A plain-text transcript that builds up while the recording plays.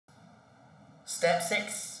Step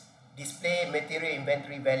 6, display material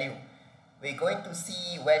inventory value. We're going to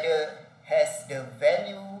see whether has the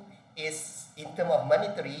value is in terms of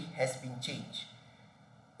monetary has been changed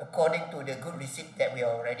according to the good receipt that we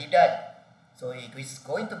already done. So it is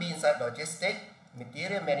going to be inside logistic,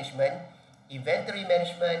 material management, inventory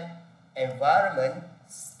management, environment,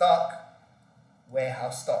 stock,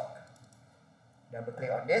 warehouse stock. Double click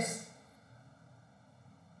on this.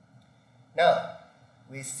 Now,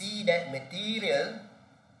 we see that material,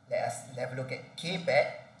 let us have a look at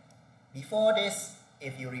KPAT. Before this,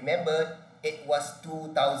 if you remember, it was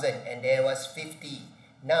 2,000 and there was 50.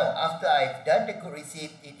 Now, after I've done the good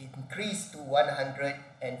receipt, it increased to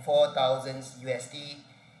 104,000 USD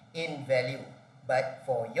in value. But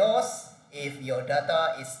for yours, if your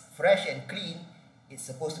data is fresh and clean, it's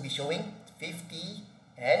supposed to be showing 50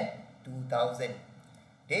 and 2,000.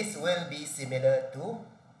 This will be similar to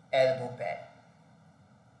elbow pad.